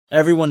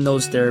Everyone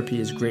knows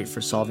therapy is great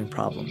for solving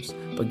problems,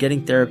 but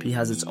getting therapy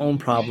has its own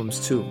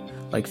problems too,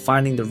 like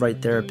finding the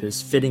right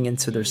therapist, fitting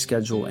into their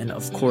schedule, and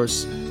of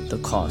course,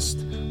 the cost.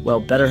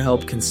 Well,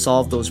 BetterHelp can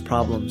solve those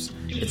problems.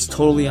 It's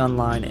totally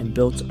online and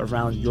built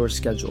around your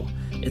schedule.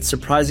 It's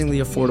surprisingly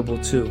affordable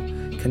too.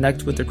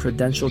 Connect with a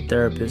credentialed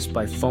therapist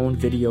by phone,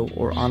 video,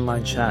 or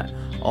online chat,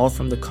 all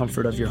from the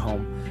comfort of your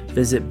home.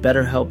 Visit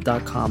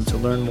BetterHelp.com to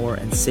learn more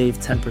and save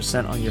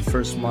 10% on your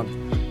first month.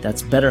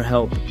 That's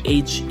BetterHelp,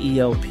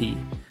 H-E-L-P.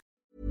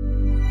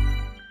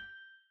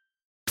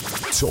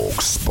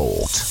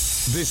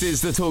 talkSPORT. This is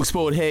the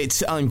talkSPORT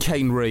hit. I'm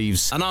Kane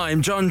Reeves. And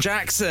I'm John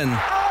Jackson.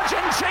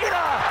 Argentina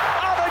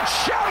are the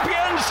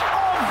champions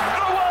of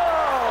the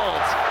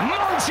world.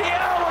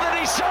 Montiel with a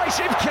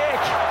decisive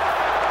kick.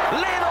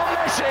 Lionel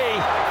Messi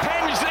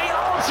pens the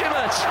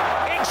ultimate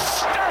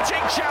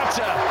ecstatic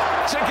chapter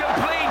to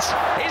complete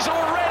his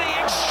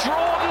already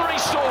extraordinary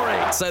story.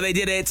 So they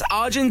did it.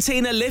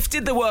 Argentina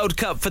lifted the World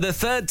Cup for the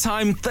third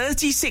time,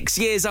 36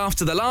 years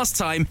after the last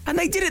time, and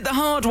they did it the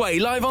hard way,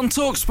 live on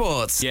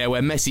talkSPORT. Yeah,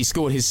 where Messi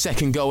scored his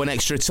second goal in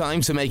extra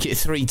time to make it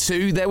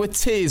 3-2, there were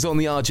tears on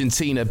the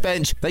Argentina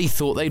bench. They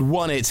thought they'd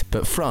won it,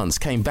 but France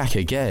came back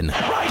again.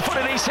 Right foot,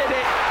 and he's hit it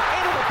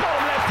into the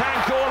bottom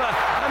left-hand corner.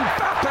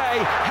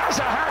 Mbappe has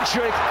a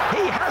hat-trick.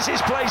 He has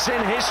his place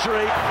in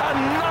history.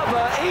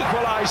 Another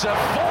equaliser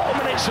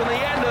 4 minutes from the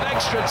end of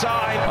extra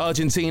time.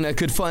 Argentina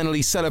could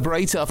finally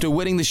celebrate after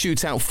winning the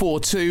shootout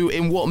 4-2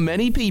 in what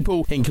many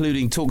people,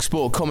 including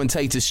talkSPORT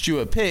commentator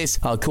Stuart Pearce,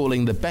 are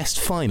calling the best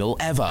final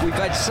ever. We've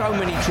had so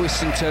many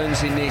twists and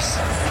turns in this.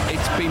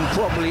 It's been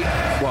probably,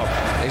 well,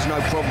 there's no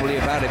probably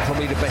about it,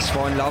 probably the best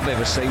final I've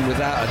ever seen,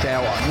 without a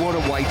doubt. What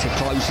a way to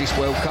close this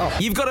World Cup.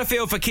 You've got to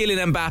feel for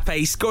Kylian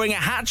Mbappe scoring a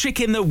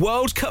hat-trick in the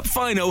World Cup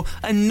final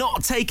and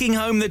not taking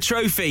home the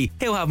trophy.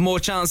 He'll have more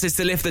chances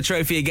to lift the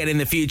trophy again in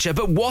the future,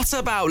 but what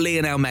about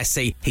Lionel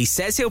Messi? He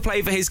says he'll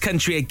play for his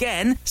country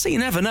again, so you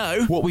never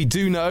know. What we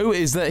do know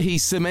is that he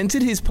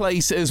cemented his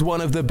place as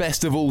one of the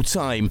best of all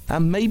time,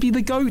 and maybe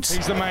the GOAT.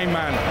 He's the main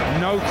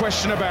man, no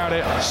question about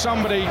it.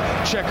 Somebody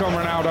check on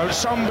Ronaldo,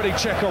 somebody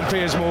check on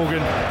Piers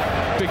Morgan,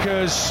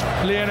 because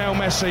Lionel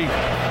Messi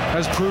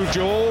has proved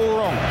you all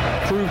wrong.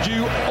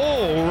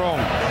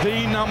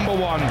 The number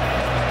one.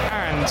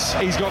 And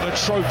he's got the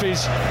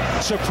trophies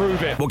to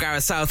prove it. Well,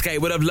 Gareth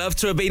Southgate would have loved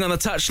to have been on the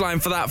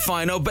touchline for that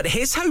final, but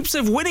his hopes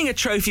of winning a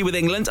trophy with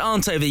England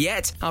aren't over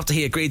yet, after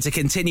he agreed to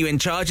continue in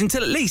charge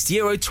until at least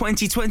Euro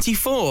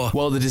 2024.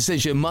 While the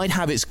decision might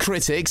have its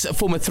critics,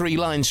 former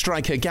Three-Lion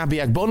striker Gabby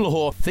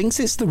Agbonlahor thinks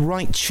it's the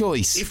right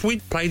choice. If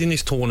we'd played in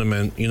this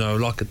tournament,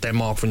 like at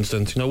Denmark, for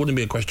instance, it wouldn't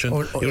be a question. He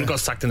would have got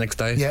sacked the next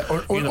day. Yeah,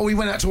 or we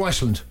went out to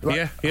Iceland.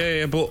 Right?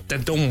 Yeah, but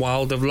they've done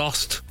well. They've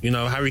lost.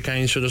 Harry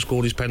Kane should have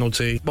scored his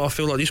penalty. But I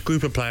feel like this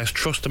group of players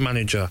trust the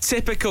manager.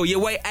 Typical. You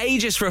wait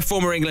ages for a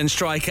former England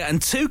striker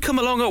and two come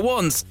along at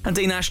once. And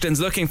Dean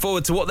Ashton's looking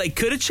forward to what they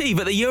could achieve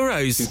at the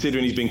Euros.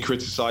 Considering he's been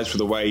criticised for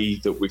the way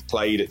that we've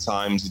played at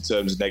times in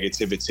terms of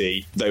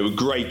negativity, they were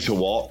great to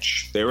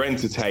watch. They were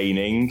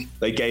entertaining.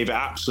 They gave it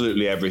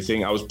absolutely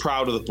everything. I was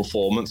proud of the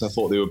performance. I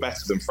thought they were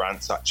better than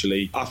France,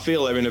 actually. I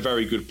feel they're in a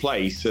very good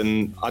place,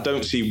 and I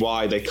don't see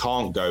why they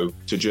can't go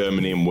to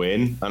Germany and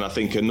win. And I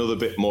think another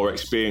bit more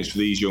experience for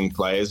these young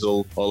players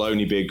will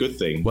only be a good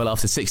thing. Well,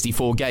 after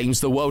 64 games,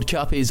 the World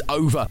Cup is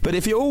over. But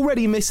if you're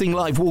already missing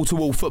live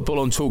wall-to-wall football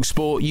on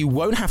talkSPORT, you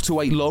won't have to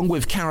wait long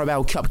with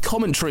Carabao Cup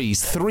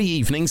commentaries 3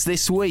 evenings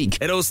this week.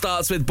 It all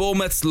starts with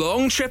Bournemouth's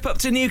long trip up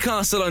to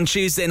Newcastle on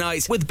Tuesday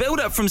night, with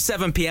build-up from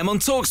 7 p.m. on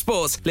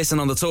talkSPORT. Listen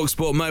on the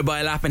talkSPORT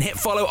mobile app and hit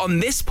follow on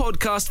this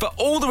podcast for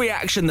all the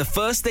reaction the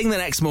first thing the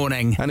next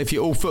morning. And if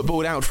you're all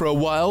footballed out for a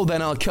while,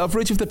 then our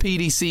coverage of the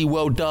PDC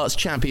World Darts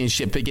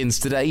Championship begins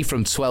today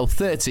from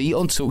 12:30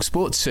 on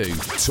talkSPORT 2.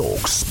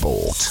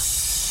 talkSPORT.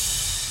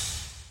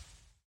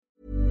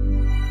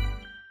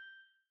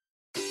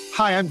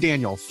 Hi, I'm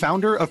Daniel,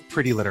 founder of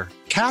Pretty Litter.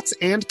 Cats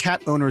and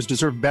cat owners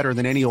deserve better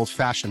than any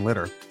old-fashioned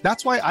litter.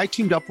 That's why I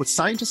teamed up with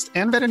scientists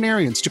and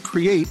veterinarians to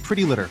create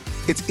Pretty Litter.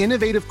 Its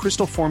innovative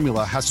crystal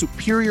formula has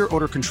superior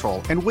odor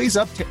control and weighs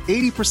up to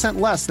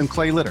 80% less than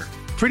clay litter.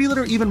 Pretty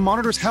Litter even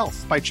monitors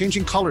health by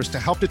changing colors to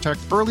help detect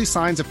early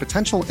signs of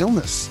potential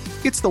illness.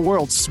 It's the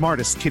world's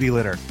smartest kitty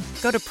litter.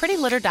 Go to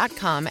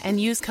prettylitter.com and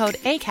use code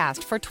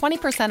ACAST for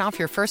 20% off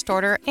your first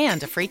order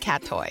and a free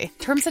cat toy.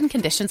 Terms and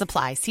conditions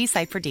apply. See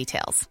site for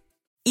details.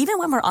 Even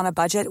when we're on a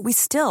budget, we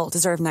still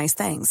deserve nice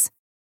things.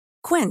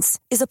 Quince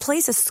is a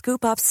place to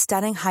scoop up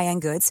stunning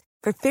high-end goods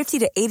for 50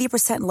 to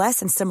 80%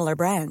 less than similar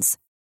brands.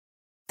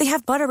 They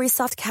have buttery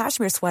soft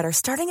cashmere sweaters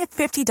starting at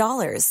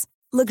 $50,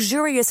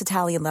 luxurious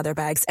Italian leather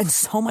bags, and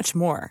so much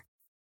more.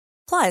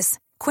 Plus,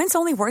 Quince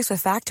only works with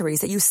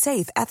factories that use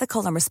safe,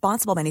 ethical, and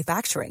responsible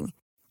manufacturing.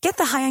 Get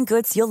the high-end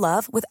goods you'll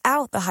love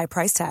without the high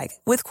price tag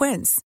with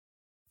Quince.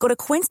 Go to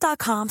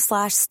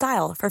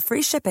quince.com/style for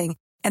free shipping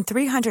and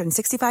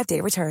 365-day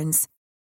returns.